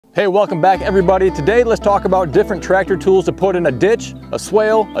Hey, welcome back everybody. Today let's talk about different tractor tools to put in a ditch, a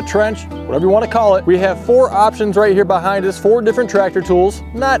swale, a trench, whatever you want to call it. We have 4 options right here behind us, 4 different tractor tools.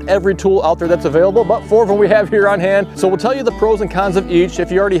 Not every tool out there that's available, but 4 of them we have here on hand. So we'll tell you the pros and cons of each. If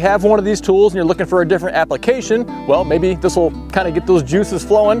you already have one of these tools and you're looking for a different application, well, maybe this will kind of get those juices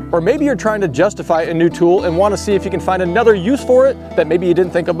flowing. Or maybe you're trying to justify a new tool and want to see if you can find another use for it that maybe you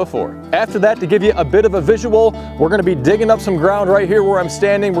didn't think of before. After that, to give you a bit of a visual, we're going to be digging up some ground right here where I'm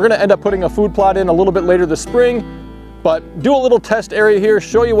standing. We're going to end up putting a food plot in a little bit later this spring, but do a little test area here,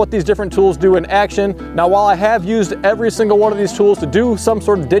 show you what these different tools do in action. Now, while I have used every single one of these tools to do some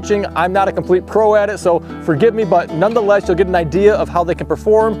sort of ditching, I'm not a complete pro at it, so forgive me, but nonetheless, you'll get an idea of how they can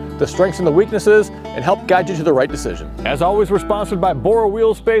perform, the strengths and the weaknesses, and help guide you to the right decision. As always, we're sponsored by Bora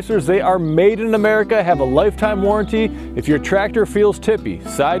Wheel Spacers. They are made in America, have a lifetime warranty. If your tractor feels tippy,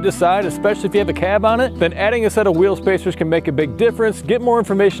 side to side, especially if you have a cab on it, then adding a set of wheel spacers can make a big difference. Get more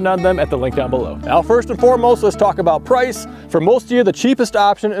information on them at the link down below. Now, first and foremost, let's talk about price. For most of you, the cheapest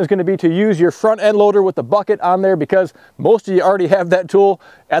option is going to be to use your front end loader with the bucket on there because most of you already have that tool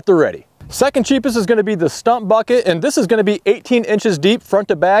at the ready. Second cheapest is going to be the stump bucket, and this is going to be 18 inches deep front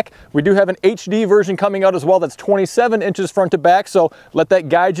to back. We do have an HD version coming out as well that's 27 inches front to back, so let that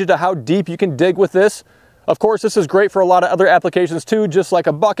guide you to how deep you can dig with this. Of course, this is great for a lot of other applications too, just like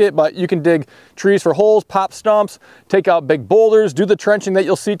a bucket, but you can dig trees for holes, pop stumps, take out big boulders, do the trenching that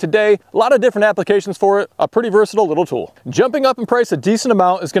you'll see today. A lot of different applications for it, a pretty versatile little tool. Jumping up in price a decent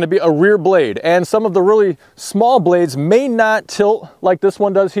amount is going to be a rear blade, and some of the really small blades may not tilt like this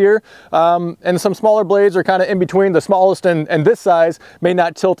one does here, and some smaller blades are kind of in between. The smallest and this size may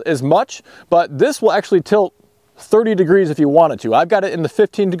not tilt as much, but this will actually tilt 30 degrees if you wanted to. I've got it in the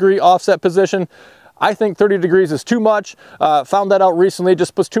 15-degree offset position. I think 30 degrees is too much. Found that out recently.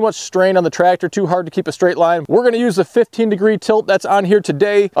 Just puts too much strain on the tractor, too hard to keep a straight line. We're going to use the 15-degree tilt that's on here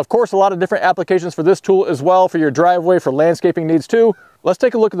today. Of course, a lot of different applications for this tool as well, for your driveway, for landscaping needs too. Let's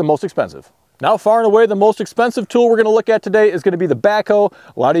take a look at the most expensive. Now, far and away, the most expensive tool we're going to look at today is going to be the backhoe.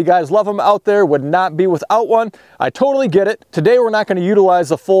 A lot of you guys love them out there, would not be without one. I totally get it. Today, we're not going to utilize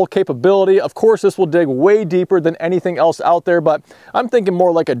the full capability. Of course, this will dig way deeper than anything else out there, but I'm thinking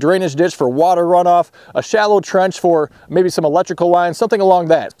more like a drainage ditch for water runoff, a shallow trench for maybe some electrical lines, something along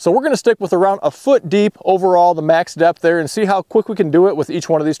that. So we're going to stick with around a foot deep overall, the max depth there, and see how quick we can do it with each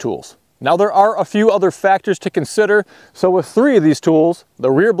one of these tools. Now, there are a few other factors to consider. So with 3 of these tools, the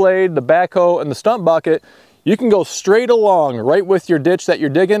rear blade, the backhoe, and the stump bucket, you can go straight along right with your ditch that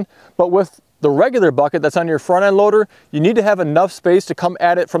you're digging. But with the regular bucket that's on your front end loader, you need to have enough space to come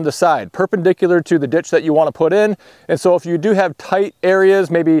at it from the side, perpendicular to the ditch that you want to put in. And so if you do have tight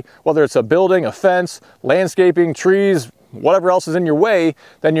areas, maybe whether it's a building, a fence, landscaping, trees, whatever else is in your way,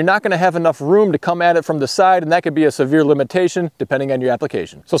 then you're not going to have enough room to come at it from the side, and that could be a severe limitation depending on your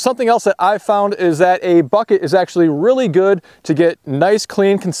application. So something else that I've found is that a bucket is actually really good to get nice,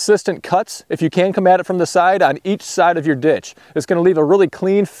 clean, consistent cuts if you can come at it from the side on each side of your ditch. It's going to leave a really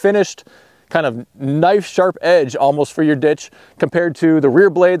clean, finished, kind of knife sharp edge almost for your ditch compared to the rear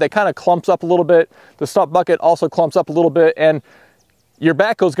blade that kind of clumps up a little bit. The stump bucket also clumps up a little bit, and your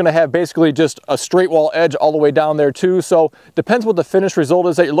backhoe is going to have basically just a straight wall edge all the way down there too. So depends what the finished result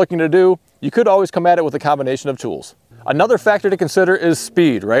is that you're looking to do. You could always come at it with a combination of tools. Another factor to consider is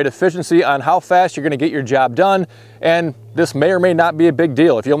speed, right? Efficiency on how fast you're going to get your job done. And this may or may not be a big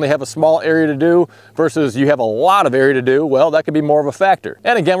deal. If you only have a small area to do versus you have a lot of area to do, well, that could be more of a factor.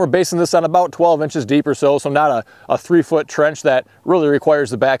 And again, we're basing this on about 12 inches deep or so not a 3-foot trench that really requires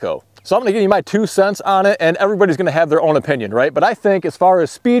the backhoe. So I'm going to give you my 2 cents on it, and everybody's going to have their own opinion, right? But I think as far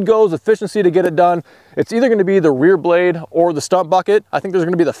as speed goes, efficiency to get it done, it's either going to be the rear blade or the stump bucket. I think those are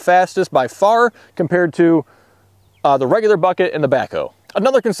going to be the fastest by far compared to the regular bucket and the backhoe.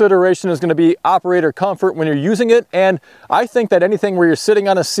 Another consideration is going to be operator comfort when you're using it, and I think that anything where you're sitting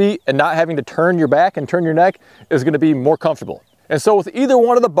on a seat and not having to turn your back and turn your neck is going to be more comfortable. And so with either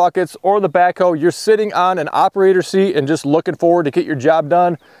one of the buckets or the backhoe, you're sitting on an operator seat and just looking forward to get your job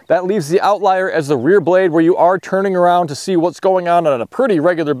done. That leaves the outlier as the rear blade, where you are turning around to see what's going on a pretty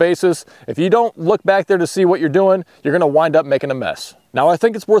regular basis. If you don't look back there to see what you're doing, you're gonna wind up making a mess. Now, I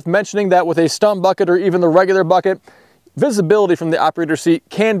think it's worth mentioning that with a stump bucket or even the regular bucket, visibility from the operator seat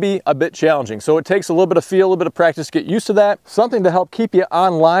can be a bit challenging. So it takes a little bit of feel, a little bit of practice to get used to that. Something to help keep you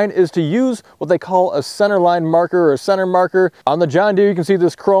online is to use what they call a center line marker or a center marker. On the John Deere, you can see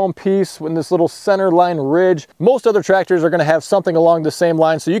this chrome piece with this little center line ridge. Most other tractors are going to have something along the same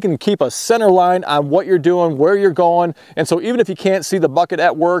line, so you can keep a center line on what you're doing, where you're going. And so even if you can't see the bucket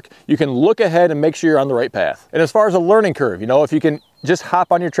at work, you can look ahead and make sure you're on the right path. And as far as a learning curve, you know, if you can just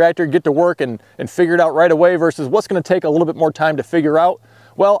hop on your tractor, get to work and figure it out right away versus what's going to take a little bit more time to figure out.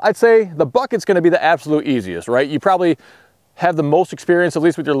 Well, I'd say the bucket's going to be the absolute easiest, right? You probably have the most experience, at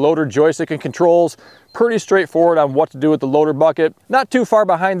least with your loader joystick and controls. Pretty straightforward on what to do with the loader bucket. Not too far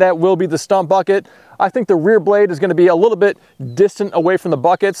behind that will be the stump bucket. I think the rear blade is going to be a little bit distant away from the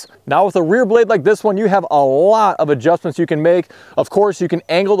buckets. Now with a rear blade like this one, you have a lot of adjustments you can make. Of course, you can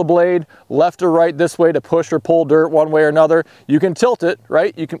angle the blade left or right this way to push or pull dirt one way or another. You can tilt it,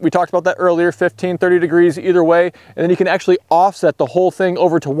 right? We talked about that earlier, 15, 30 degrees either way. And then you can actually offset the whole thing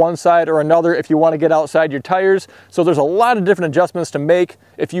over to one side or another if you want to get outside your tires. So there's a lot of different adjustments to make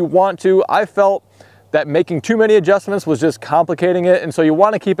if you want to. I felt that making too many adjustments was just complicating it, and so you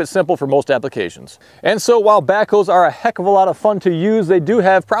want to keep it simple for most applications. And so while backhoes are a heck of a lot of fun to use, they do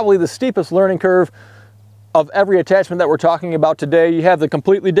have probably the steepest learning curve of every attachment that we're talking about today. You have the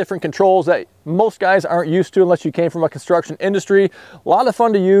completely different controls that most guys aren't used to unless you came from a construction industry. A lot of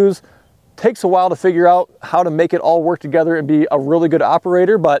fun to use. Takes a while to figure out how to make it all work together and be a really good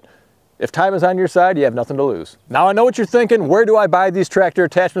operator, but if time is on your side, you have nothing to lose. Now I know what you're thinking, where do I buy these tractor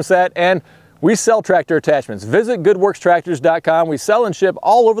attachments at? And we sell tractor attachments. Visit goodworkstractors.com. We sell and ship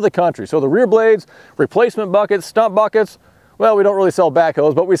all over the country. So the rear blades, replacement buckets, stump buckets, well, we don't really sell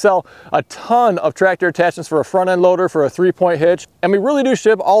backhoes, but we sell a ton of tractor attachments for a front end loader, for a 3-point hitch, and we really do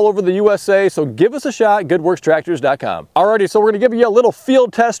ship all over the USA, so give us a shot, goodworkstractors.com. Alrighty, so we're gonna give you a little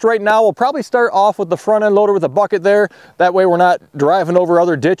field test right now. We'll probably start off with the front end loader with a bucket there. That way we're not driving over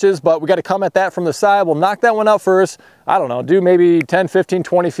other ditches, but we gotta come at that from the side. We'll knock that one out first. I don't know, do maybe 10, 15,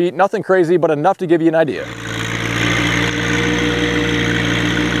 20 feet, nothing crazy, but enough to give you an idea.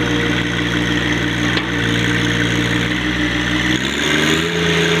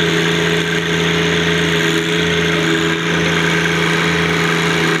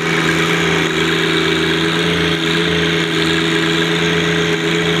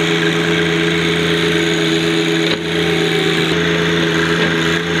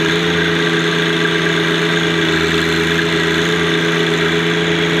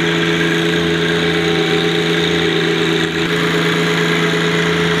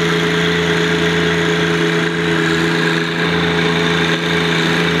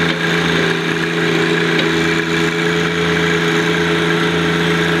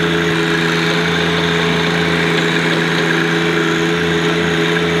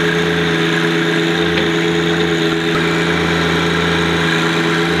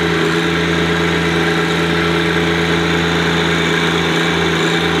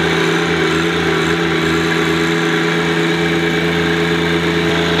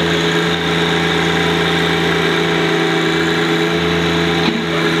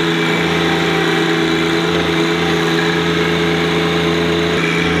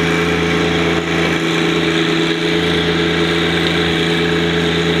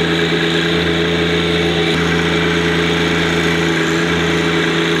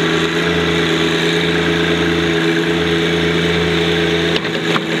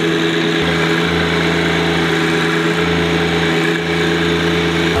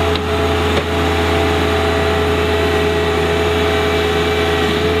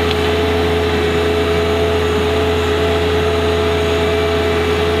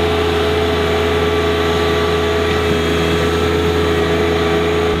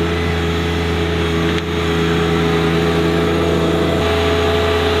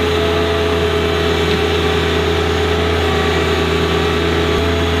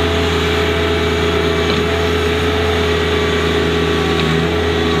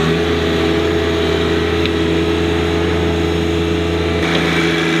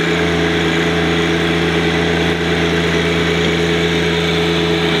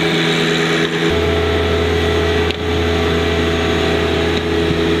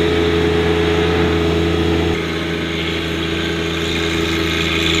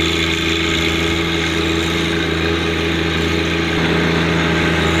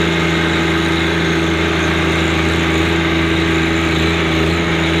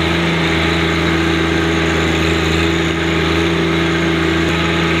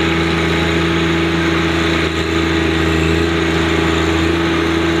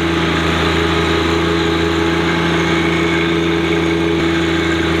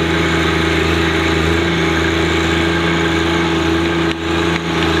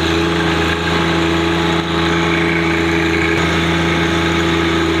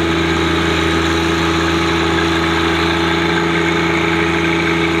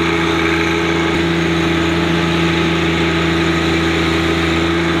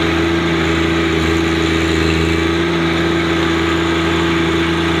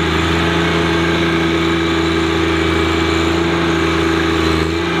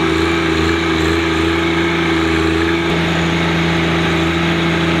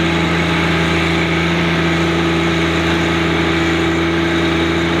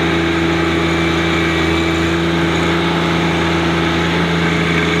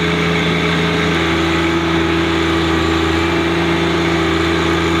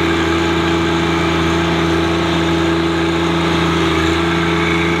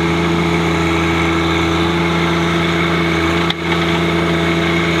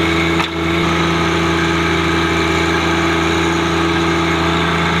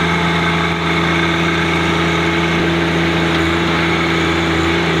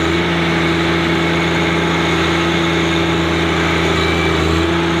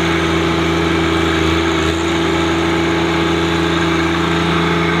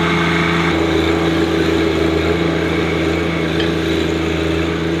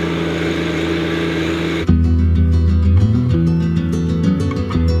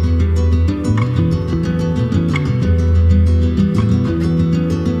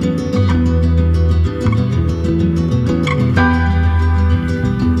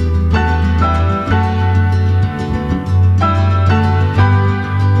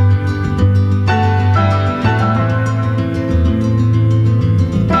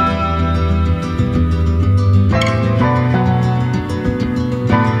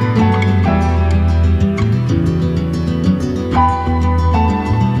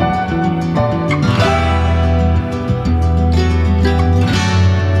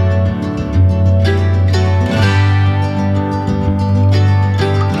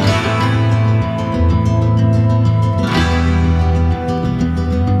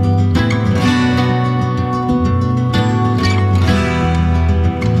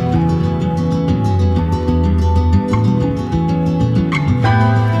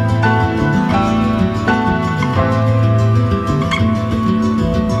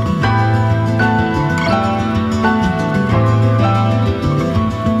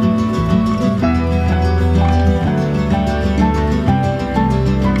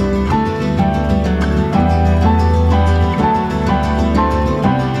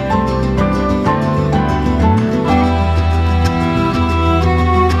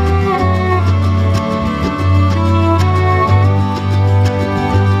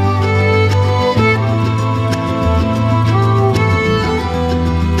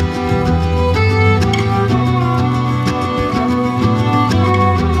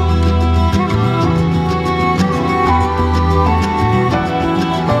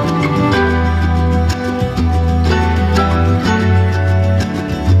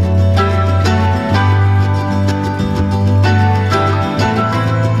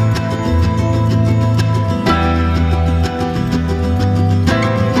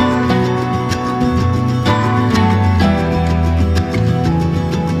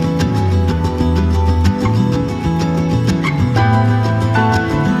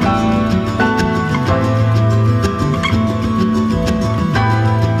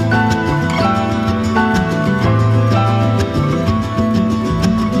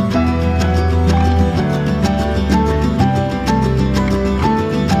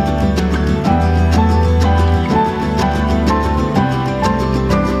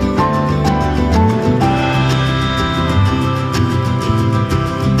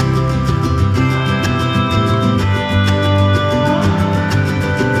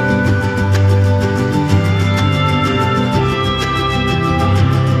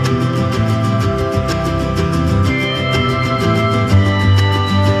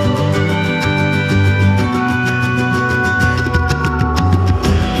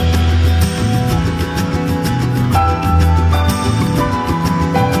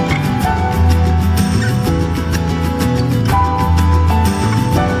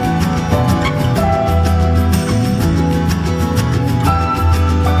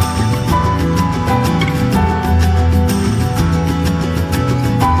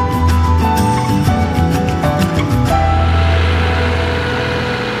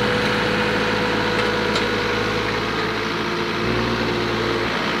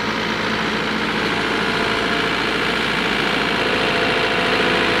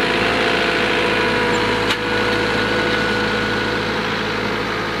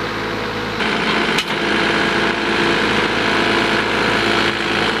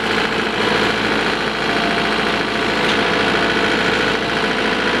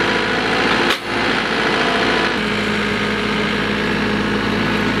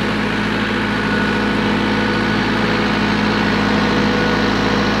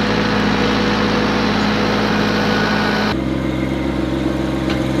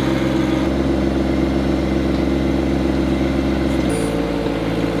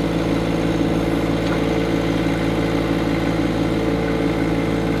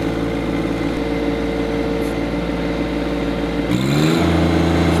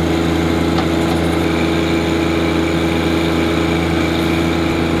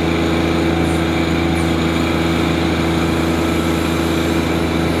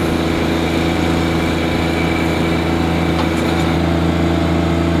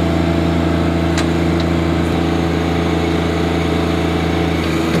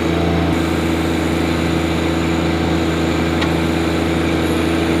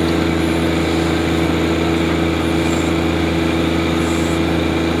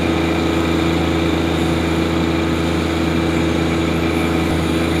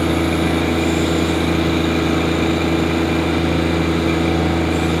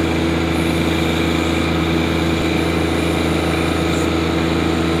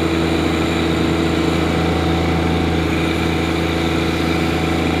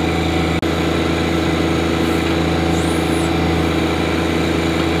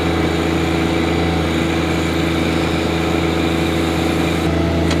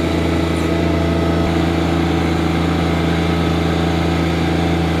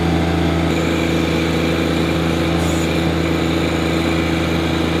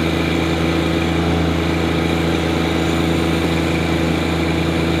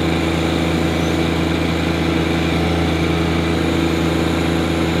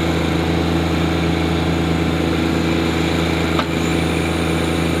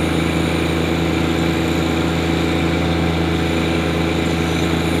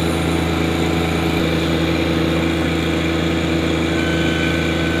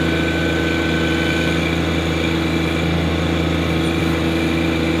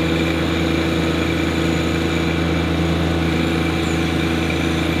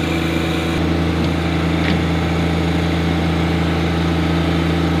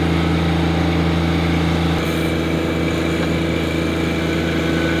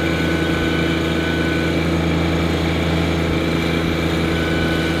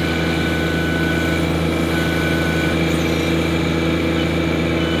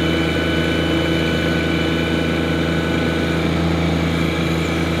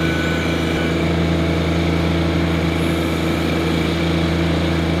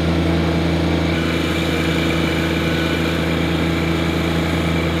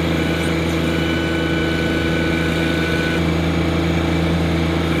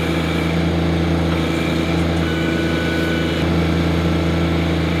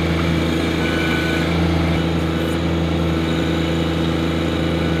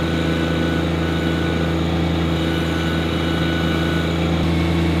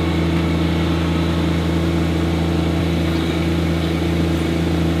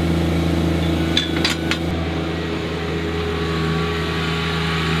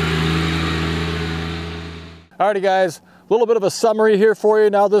 Alrighty guys, a little bit of a summary here for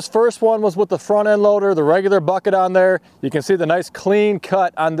you. Now this first one was with the front end loader, the regular bucket on there. You can see the nice clean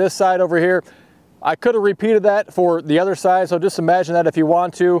cut on this side over here. I could have repeated that for the other side, so just imagine that if you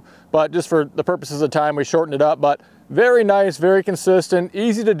want to, but just for the purposes of time, we shortened it up. But very nice, very consistent,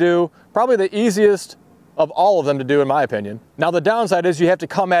 easy to do, probably the easiest of all of them to do in my opinion. Now the downside is you have to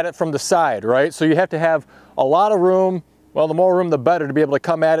come at it from the side, right? So you have to have a lot of room, well the more room the better, to be able to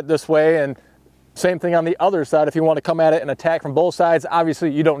come at it this way, and same thing on the other side if you want to come at it and attack from both sides. Obviously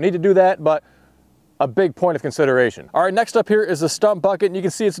you don't need to do that, but a big point of consideration. All right, next up here is the stump bucket, and you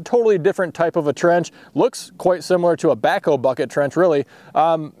can see it's a totally different type of a trench. Looks quite similar to a backhoe bucket trench, really.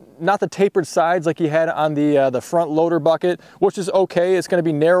 Not the tapered sides like you had on the front loader bucket, which is okay. It's gonna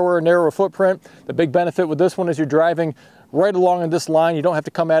be narrower footprint. The big benefit with this one is you're driving right along in this line. You don't have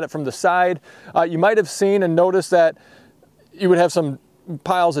to come at it from the side. You might have seen and noticed that you would have some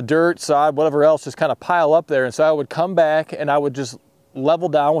piles of dirt, sod, whatever else, just kind of pile up there. And so I would come back and I would just level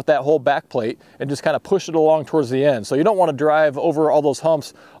down with that whole back plate and just kind of push it along towards the end. So you don't want to drive over all those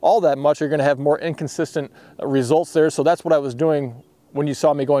humps all that much. You're going to have more inconsistent results there. So that's what I was doing when you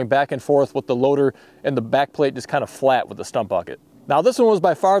saw me going back and forth with the loader and the back plate just kind of flat with the stump bucket. Now this one was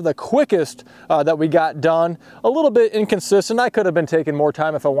by far the quickest that we got done. A little bit inconsistent. I could have been taking more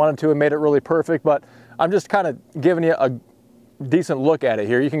time if I wanted to and made it really perfect, but I'm just kind of giving you a decent look at it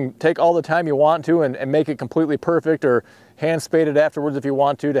here. You can take all the time you want to and make it completely perfect, or hand spade it afterwards if you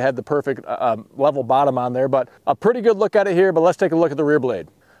want to have the perfect level bottom on there, but a pretty good look at it here. But let's take a look at the rear blade.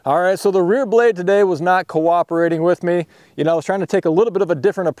 All right, so the rear blade today was not cooperating with me. You know, I was trying to take a little bit of a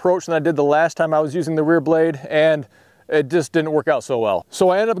different approach than I did the last time I was using the rear blade, and it just didn't work out so well. So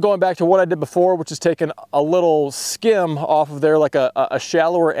I ended up going back to what I did before, which is taking a little skim off of there, like a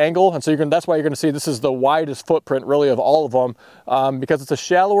shallower angle. And so that's why you're gonna see this is the widest footprint really of all of them, because it's a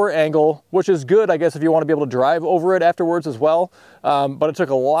shallower angle, which is good, I guess, if you wanna be able to drive over it afterwards as well. But it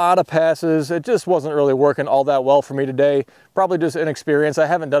took a lot of passes. It just wasn't really working all that well for me today. Probably just inexperience. I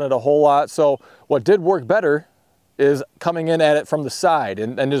haven't done it a whole lot. So what did work better is coming in at it from the side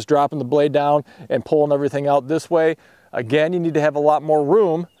and just dropping the blade down and pulling everything out this way. Again, you need to have a lot more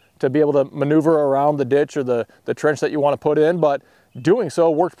room to be able to maneuver around the ditch or the trench that you want to put in, but doing so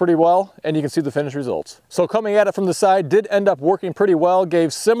worked pretty well, and you can see the finished results. So coming at it from the side did end up working pretty well,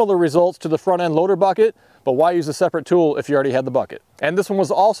 gave similar results to the front end loader bucket, but why use a separate tool if you already had the bucket? And this one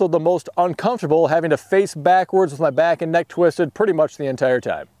was also the most uncomfortable, having to face backwards with my back and neck twisted pretty much the entire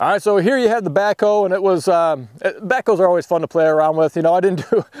time. All right, so here you have the backhoe, and it was, backhoes are always fun to play around with. You know, I didn't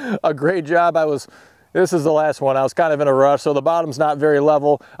do a great job. This is the last one. I was kind of in a rush, so the bottom's not very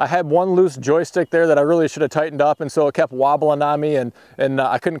level. I had one loose joystick there that I really should have tightened up, and so it kept wobbling on me, and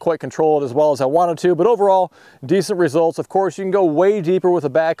I couldn't quite control it as well as I wanted to, but overall, decent results. Of course, you can go way deeper with a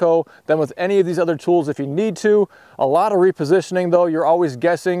backhoe than with any of these other tools if you need to. A lot of repositioning though. You're always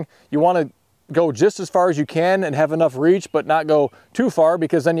guessing. You want to go just as far as you can and have enough reach, but not go too far,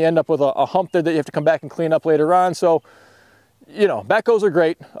 because then you end up with a hump there that you have to come back and clean up later on. So, you know, backhoes are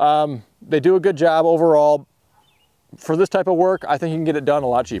great. They do a good job overall. For this type of work, I think you can get it done a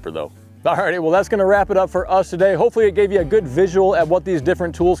lot cheaper though. Alrighty, well that's gonna wrap it up for us today. Hopefully it gave you a good visual at what these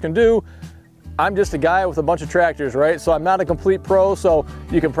different tools can do. I'm just a guy with a bunch of tractors, right? So I'm not a complete pro, so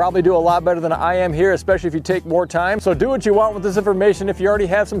you can probably do a lot better than I am here, especially if you take more time. So do what you want with this information. If you already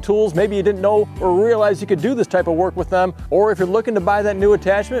have some tools, maybe you didn't know or realize you could do this type of work with them, or if you're looking to buy that new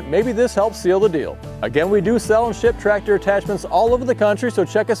attachment, maybe this helps seal the deal. Again, we do sell and ship tractor attachments all over the country, so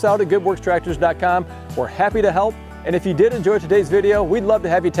check us out at goodworkstractors.com. We're happy to help. And if you did enjoy today's video, we'd love to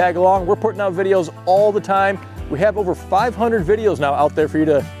have you tag along. We're putting out videos all the time. We have over 500 videos now out there for you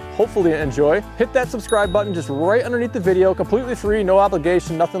to hopefully enjoy. Hit that subscribe button just right underneath the video, completely free, no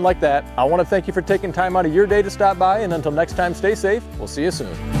obligation, nothing like that. I want to thank you for taking time out of your day to stop by, and until next time, stay safe. We'll see you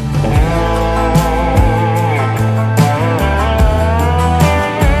soon.